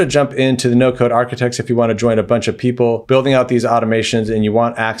again, make sure to jump into the No Code Architects if you want to join a bunch of people building out these automations and you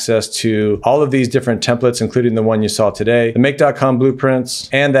want access to all of these different templates, including the one you saw today, the make.com blueprints,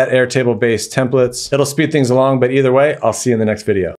 and that Airtable based templates. It'll speed things along, but either way, I'll see you in the next video.